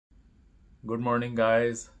Good morning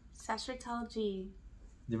guys. ਸਤਿ ਸ਼੍ਰੀ ਅਕਾਲ ਜੀ।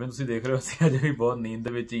 ਜਿਵੇਂ ਤੁਸੀਂ ਦੇਖ ਰਹੇ ਹੋ ਅਸੀਂ ਅਜੇ ਵੀ ਬਹੁਤ ਨੀਂਦ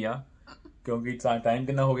ਦੇ ਵਿੱਚ ਹੀ ਆ, ਕਿਉਂਕਿ ਟਾਈਮ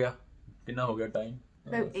ਕਿੰਨਾ ਹੋ ਗਿਆ ਟਾਈਮ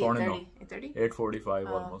 8:45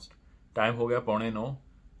 ਆਲਮੋਸਟ ਟਾਈਮ ਹੋ ਗਿਆ 8:45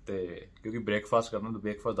 ਤੇ ਕਿਉਂਕਿ ਬ੍ਰੇਕਫਾਸਟ ਕਰਨਾ ਤਾਂ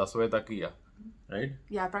ਬ੍ਰੇਕਫਾਸਟ 10 ਵਜੇ ਤੱਕ ਹੀ ਆ, ਰਾਈਟ?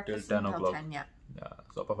 ਯਾ ਬ੍ਰੇਕਫਾਸਟ until 10, yeah.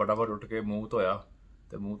 ਸੋ ਆਪਾਂ ਫਟਾਫਟ ਉੱਠ ਕੇ ਮੂੰਹ ਧੋਇਆ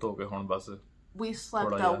ਤੇ ਮੂੰਹ ਧੋ ਕੇ ਹੁਣ ਬਸ we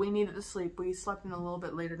slept though. We needed to sleep. We slept in a little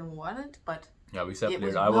bit later than we wanted, but yeah, we slept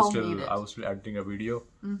late. I was still editing a video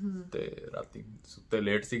ਤੇ ਰਾਤੀ ਸੁੱਤੇ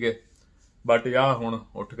ਲੇਟ ਸੀਗੇ, ਬਟ ਯਾ ਹੁਣ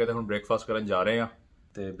ਉੱਠ ਕੇ ਤੇ ਹੁਣ ਬ੍ਰੇਕਫਾਸਟ ਕਰਨ ਜਾ ਰਹੇ ਆ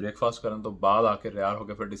ਤੇ ਬ੍ਰੇਕਫਾਸਟ ਕਰਨ ਤੋਂ ਬਾਅਦ ਆ ਕੇ ਤਿਆਰ ਹੋ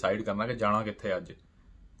ਕੇ ਫਿਰ ਡਿਸਾਈਡ ਕਰਨਾ ਕਿ ਜਾਣਾ ਕਿੱਥੇ ਅੱਜ।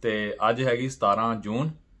 ਤੇ ਅੱਜ ਹੈਗੀ 17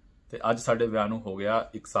 ਜੂਨ ਤੇ ਅੱਜ ਸਾਡੇ ਵਿਆਹ ਨੂੰ ਹੋ ਗਿਆ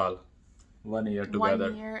 1 ਸਾਲ, 1 year together.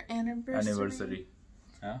 1 year anniversary.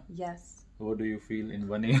 Huh? Yes. What do you feel in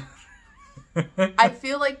 1 year? I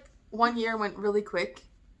feel like 1 year went really quick,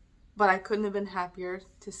 but I couldn't have been happier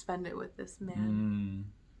to spend it with this man.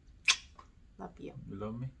 Love you. You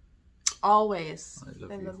love me? Always.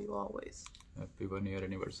 I love you always. Happy 1 year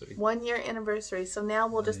anniversary. 1 year anniversary. So now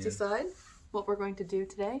we'll just decide what we're going to do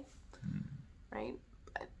today. Right?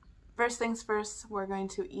 But first things first, we're going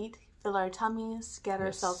to eat, fill our tummies, get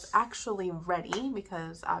ourselves actually ready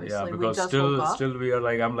because obviously we just woke up. Still we are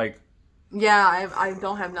like, I'm like, yeah, I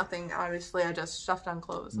don't have nothing, obviously. I just stuffed on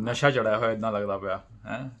clothes. Nasha chada hoya idna lagda paya,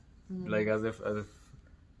 like as if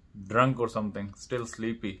drunk or something, still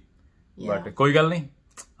sleepy. But koi gal nahi,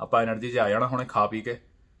 ਆਪਾਂ energy 'ਚ ਆ ਜਾਣਾ ਹੁਣੇ ਖਾ ਪੀ ਕੇ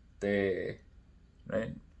ਤੇ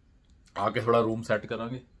right ਆ ਕੇ ਥੋੜਾ room set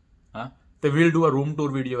ਕਰਾਂਗੇ ਹਾਂ ਤੇ wheel do a room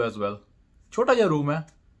tour video as well. ਛੋਟਾ ਜਿਹਾ ਰੂਮ ਹੈ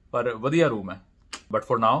ਪਰ ਵਧੀਆ ਰੂਮ ਹੈ, but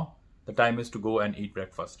for now the time is to go and eat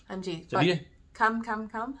breakfast. ਹਾਂਜੀ ਚਲਿਏ come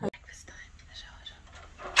breakfast time.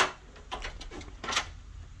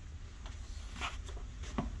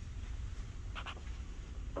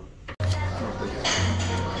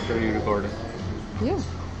 Are you recording? Yeah,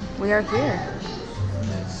 we are here.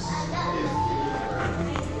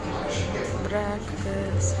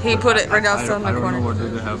 Breakfast. He put it right outside in the corner. I don't know what do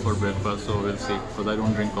they have for breakfast, so we'll see. Because I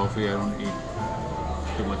don't drink coffee, I don't eat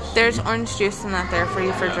too much. There's orange juice in that there for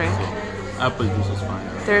you for drink. So apple juice is fine.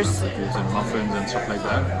 There's apple juice and muffins and stuff like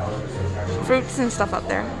that. So, fruits and stuff up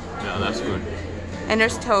there. Yeah, that's good. And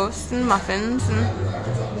there's toast and muffins and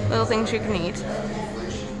little things you can eat.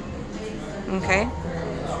 Okay.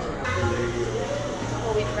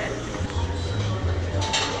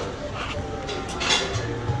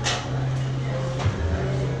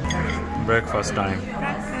 Breakfast time.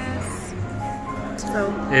 Breakfast. So.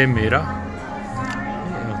 Hey, Mira.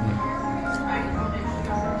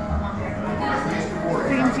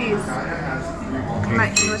 Cream cheese. My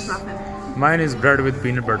English muffin. Mine is bread with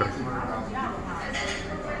peanut butter.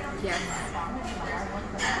 Yes.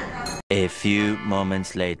 A few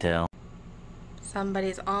moments later.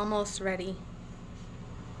 Somebody's almost ready.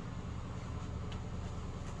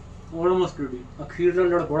 Almost ready. अखीर ਦਾ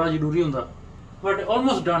ਲੜ ਬੜਾ ਜ਼ਰੂਰੀ ਹੁੰਦਾ, but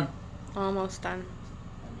almost done. Almost done.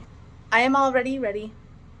 I am already ready.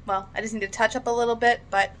 Well, I just need to touch up a little bit,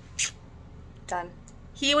 but done.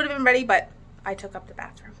 He would have been ready, but I took up the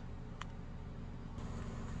bathroom.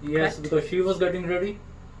 Yes, correct? Because she was getting ready.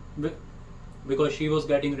 Because she was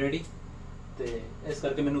getting ready. ਤੇ ਇਸ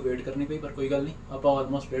ਕਰਕੇ ਮੈਨੂੰ wait ਕਰਨੀ ਪਈ, ਪਰ ਕੋਈ ਗੱਲ ਨਹੀਂ, ਆਪਾਂ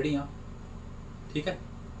ਆਲਮੋਸਟ ਰੈਡੀ ਹਾਂ। ਠੀਕ ਹੈ?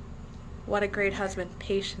 What a great husband.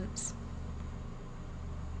 Patience.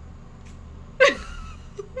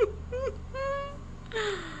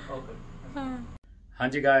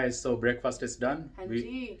 Hanji guys, so breakfast is done.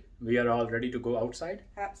 Hanji. We are all ready to go outside.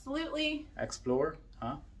 Absolutely. Explore,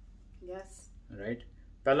 huh? Yes. Right.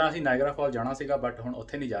 ਪਹਿਲਾਂ ਅਸੀਂ ਨਾਇਗਰਾ ਫਾਲ ਜਾਣਾ ਸੀਗਾ, ਬਟ ਹੁਣ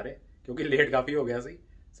ਉੱਥੇ ਨਹੀਂ ਜਾ ਰਹੇ ਕਿਉਂਕਿ ਲੇਟ ਕਾਫੀ ਹੋ ਗਿਆ ਸੀ।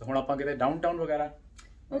 ਸੋ ਹੁਣ ਆਪਾਂ ਕਿਤੇ ਡਾਊਨਟਾਊਨ ਵਗੈਰਾ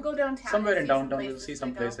We'll go downtown. Somewhere in downtown we'll see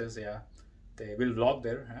some places, yeah. We'll vlog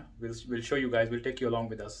there, huh? We'll show you guys, we'll take you along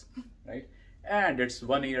with us, right? And it's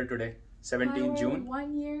 1 year today, 17 June.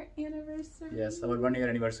 1 year anniversary. Yes, our 1 year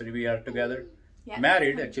anniversary. We are together. Yeah.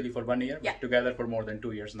 Married actually for 1 year, yeah. but together for more than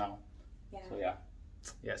 2 years now. Yeah. So yeah.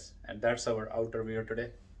 Yes, and that's our outer wear today.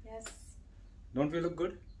 Yes. Don't we look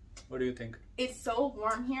good? What do you think? It's so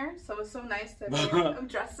warm here, so it's so nice to be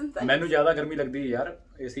dressed in things. ਮੈਨੂੰ ਜ਼ਿਆਦਾ ਗਰਮੀ ਲੱਗਦੀ ਹੈ ਯਾਰ,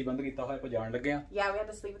 AC ਬੰਦ ਕੀਤਾ ਹੋਇਆ ਆਪਾਂ ਜਾਣ ਲੱਗੇ ਆ। Yeah, we had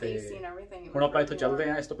to sleep with the AC and everything. ਹੁਣ ਆਪਾਂ ਇੱਥੋਂ ਚੱਲਦੇ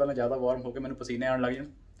ਆ, ਇਸ ਤੋਂ ਪਹਿਲਾਂ ਜ਼ਿਆਦਾ ਵਾਰਮ ਹੋ ਕੇ ਮੈਨੂੰ ਪਸੀਨੇ ਆਉਣ ਲੱਗ ਜਾਣ,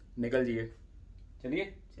 ਨਿਕਲ ਜੀਏ। ਚਲਿਏ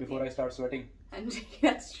before I start sweating.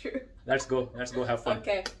 That's true. Let's go have fun.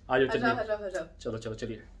 Okay. आजो चलिए। चलो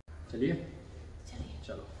चलिए।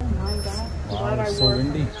 चलो। Oh my God. Wow, it's so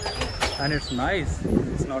windy and it's nice.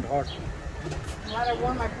 It's not hot. I'm glad I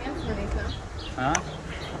wore my pants underneath them. Huh?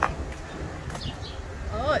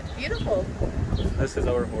 Oh, it's beautiful. This is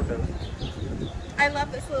our hotel. I love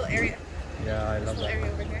this little area. Yeah, I love that area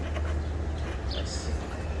over here. Yes.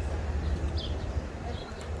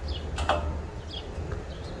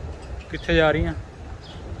 किथे जा रही हैं?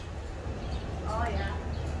 Oh yeah.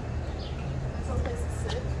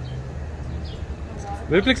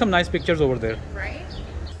 We'll click some nice pictures over there. Right?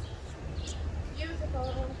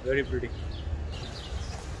 Beautiful. Very pretty.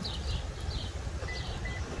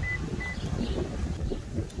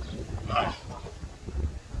 Oh,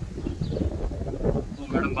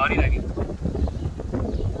 madam, bari reh gayi.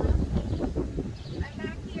 I'm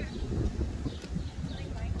back here.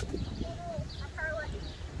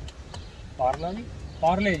 Parlay?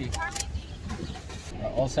 Parlay ji.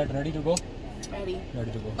 All set, ready to go? Ready.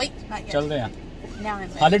 Ready to go. Wait, not yet. ਚੱਲਦੇ ਆਂ Now I'm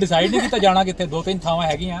ready. ਹਾਲੇ decide ਨਹੀਂ ਕੀਤਾ ਜਾਣਾ ਕਿੱਥੇ, 2-3 ਥਾਵਾਂ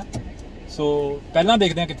ਹੈਗੀਆਂ ਸੋ ਪਹਿਲਾਂ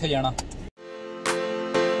ਦੇਖਦੇ ਆਂ ਕਿੱਥੇ ਜਾਣਾ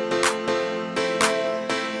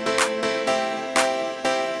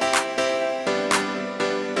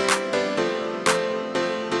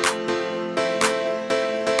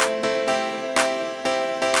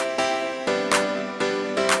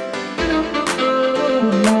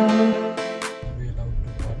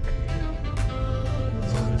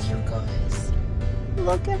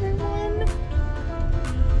Look, everyone.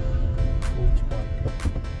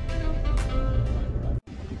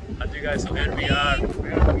 Hi guys, so here we are.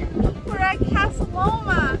 We're at Casa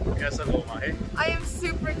Loma. Casa Loma है I am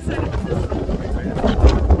super excited for this one.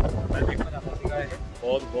 मैं देखना चाहता हूँ ये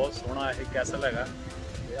बहुत सोना है कैसा लगा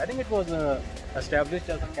I think it was established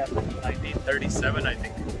as a castle in 1937 I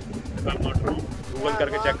think if I'm not wrong Google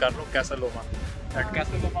करके check कर लो Casa Loma and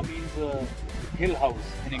Casa Loma means hill house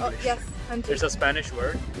in Oh, English yes, hunting. it's a Spanish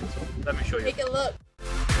word so let me show you Take a look.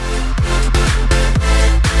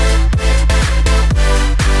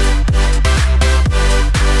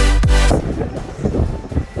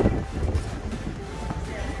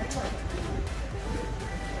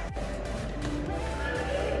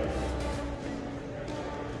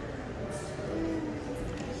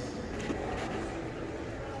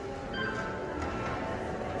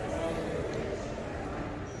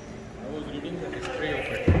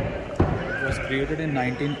 It was created in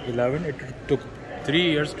 1911. It took 3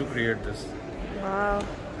 years to create this. Wow.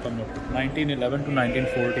 From 1911 to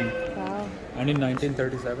 1914. Wow. And in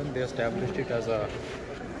 1937, they established it as a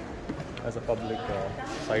public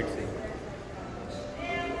sightseeing.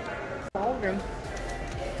 Ballroom.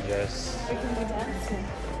 Yes. We can be dancing.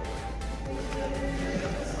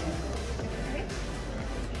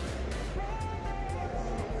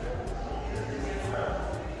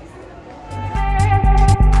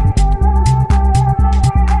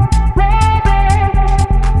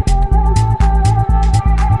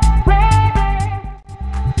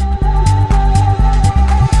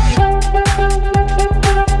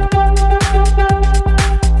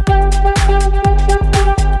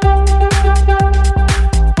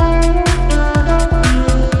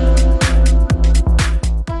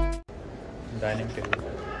 Dining table.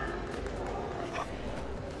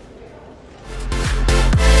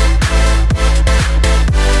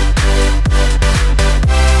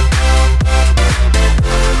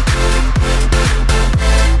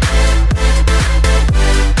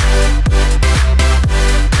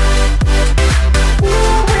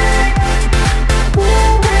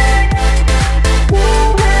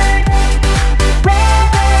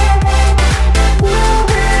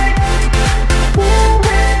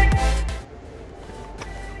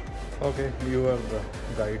 Okay, you are the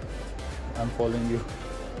guide. I'm following you.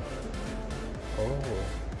 Oh.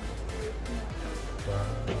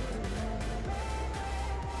 Wow.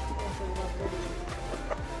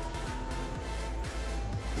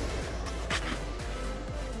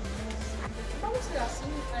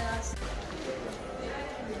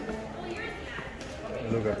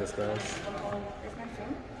 Look at this, guys.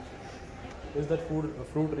 Is that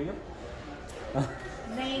fruit real?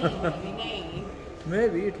 Nay.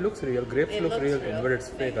 Maybe it looks real. Grapes It look looks real, real. but it's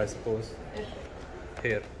fake, I suppose.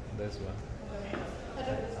 Here, this one.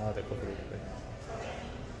 Ah, the fruit fake.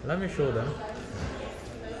 Let me show them.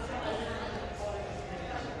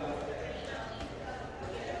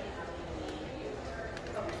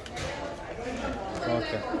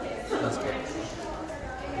 Okay, that's good.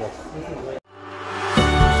 Look.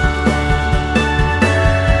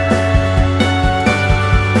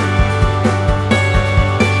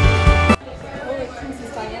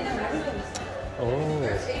 Oh,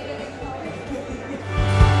 it's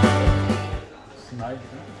nice.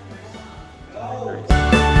 Huh? Very nice.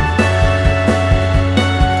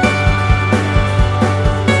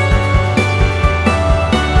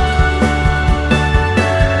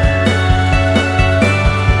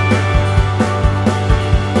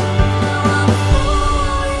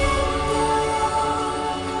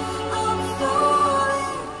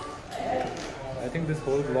 I think this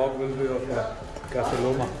whole vlog will be of Casa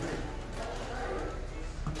Loma.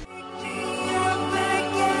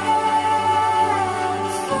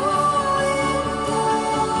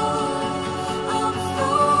 I'm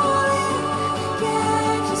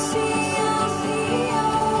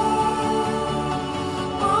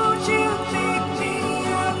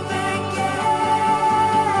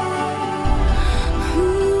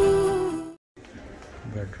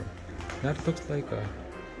That looks like a...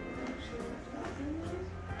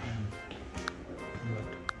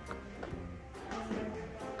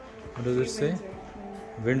 What does it say?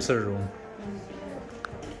 Windsor room.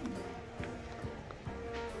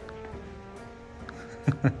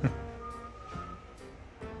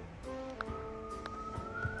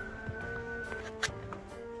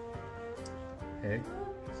 Hey,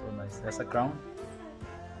 so nice. That's a crown.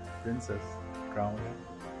 Princess crown.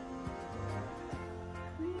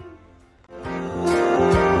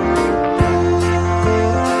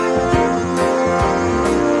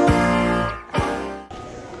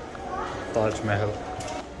 Taj Mahal.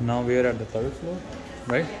 Now we are at the third floor,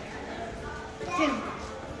 right?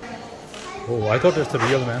 Oh, I thought it's the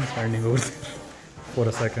real man standing over there for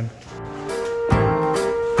a second.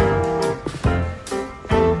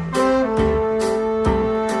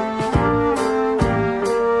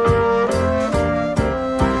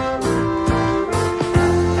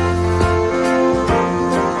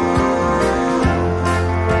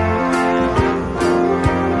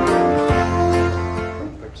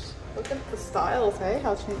 Look at the styles, hey?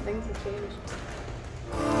 How things have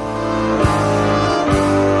changed.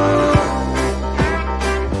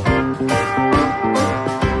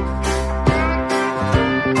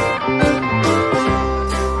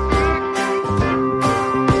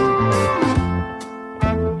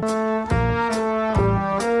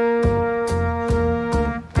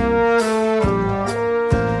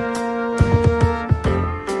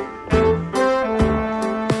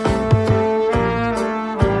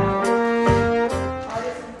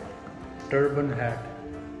 Turban hat.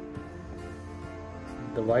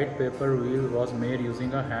 The white paper wheel was made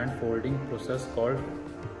using a hand folding process called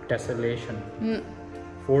tessellation.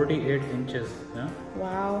 48 inches. Yeah?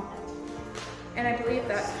 Wow. And I believe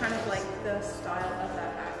that's kind of like the style of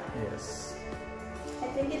that hat. Yes. I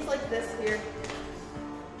think it's like this here.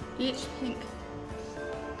 Each pink.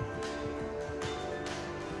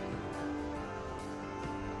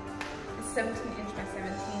 It's 17 inch by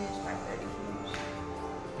 17 inch by 30 inch.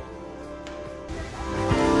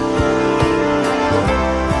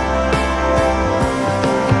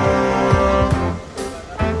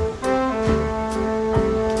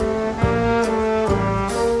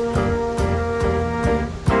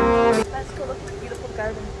 Let's go look at the beautiful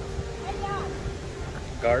garden.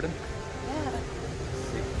 Garden? Yeah.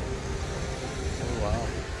 See. Oh wow.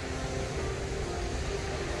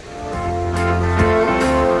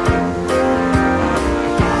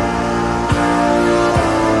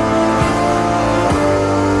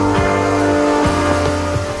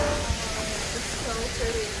 It's so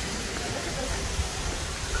pretty. Look at this.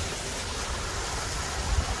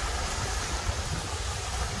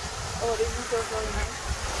 Oh, these ones feel really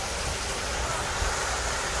nice.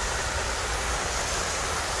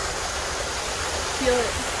 Feel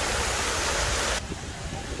it.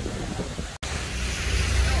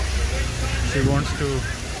 She wants to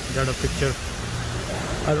get a picture.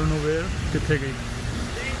 I don't know where. किथे गई?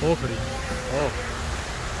 Oh, free. Oh.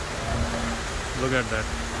 Look at that.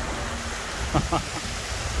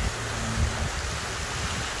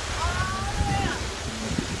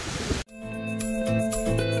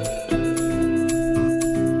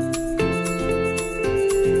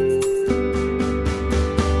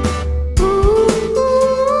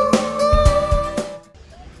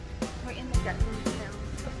 We're in the garden now.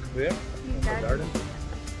 Where? In the The garden. garden.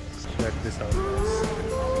 Check this out, guys.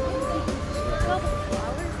 Look at all the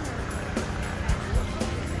flowers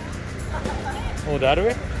Oh, that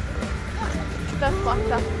way? now. That's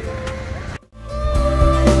blocked up.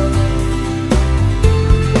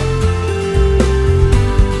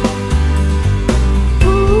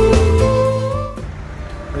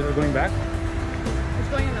 Is it going back? It's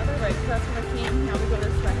going another way because that's where I came. Now we go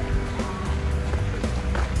this way.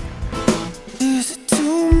 Is it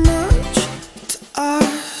too much to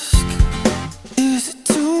ask? Is it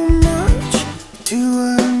too much to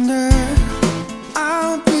wonder?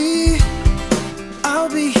 I'll be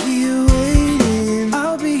here waiting.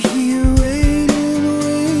 I'll be here waiting,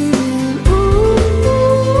 waiting. Ooh.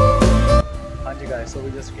 Hanji guys, so we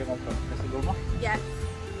just came up from Casa Loma. Yes.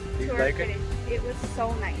 Did you Tour like it? finish. It was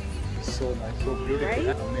so nice. So nice, so beautiful,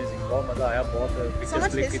 Right? amazing. बहुत मजा आया, बहुत So pictures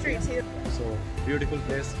much click history किए. too. So beautiful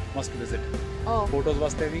place, must visit. Oh. Photos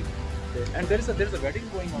वास्ते भी. And there is a wedding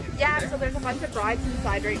going on. Yeah, so there's a bunch of brides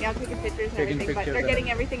inside right now taking pictures and Taking everything, but pictures they're and getting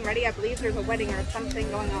everything ready. I believe there's a wedding or something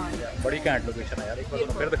going on. बड़ी cantt location है यार. एक बार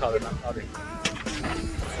तो फिर दिखा देना. आ देख.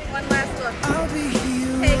 One last look. I'll be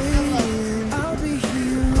here Take a look. waiting. I'll be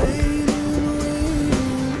here waiting,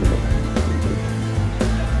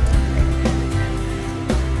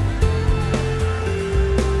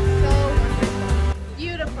 So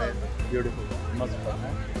wonderful. Beautiful. beautiful. Must try.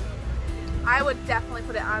 I would definitely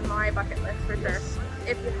put it on my bucket list for sure,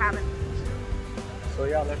 if you haven't. So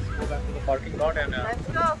yeah, let's go back to the parking lot and Let's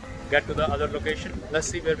go. get to the other location. Let's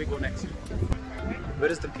see where we go next.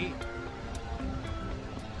 Where is the key?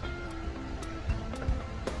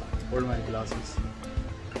 Hold my glasses.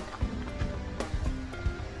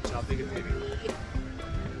 चाबी कितनी है?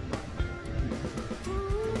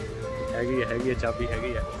 हैगी है चाबी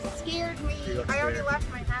हैगी है. Scared me. I already left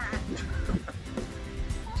my hat.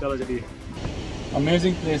 चलो चलिए.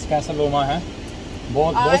 Amazing place Casa Loma है.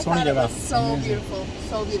 बहुत सोहनी जगह. So beautiful.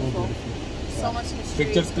 So beautiful. So much history.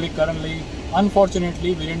 Pictures click करने ਲਈ.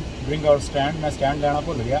 Unfortunately, we didn't bring our stand. मैं stand लेना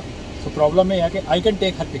भूल गया. So problem ये है कि I can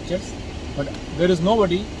take her pictures, but there is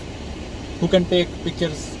nobody who can take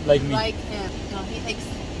pictures like me. Like him. No, he takes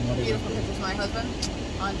beautiful pictures. My husband,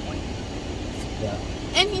 on point.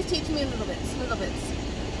 Yeah. And he's teaching me little bits.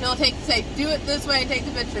 He'll say, do it this way and take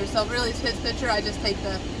the picture. So really, it's his picture. I just take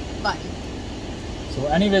the button. So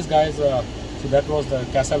anyways, guys, so that was the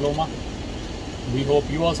Casa Loma. We hope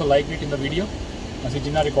you also liked it in the video. ਅਸੀਂ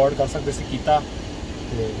ਜਿੰਨਾ record ਕਰ ਸਕਦੇ ਸੀ ਕੀਤਾ.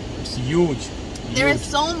 It's huge. There is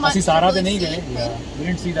so much. ਅਸੀਂ ਸਾਰਾ to ਤੇ ਨਹੀਂ really ਗਏ. see. Yeah. We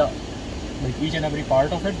didn't see the like each and every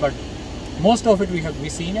part of it, but most of it we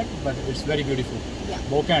seen it. But it's very beautiful. Yeah.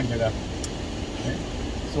 बहुत घैंट जगह. Okay.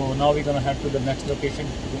 So now we're gonna head to the next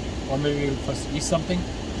location, or maybe we'll first eat something.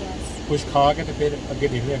 Yes. कुछ खा के तो फिर अगे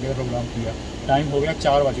देखते हैं अगला प्रोग्राम किया. टाइम हो गया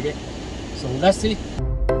 4 बज गए. So let's see.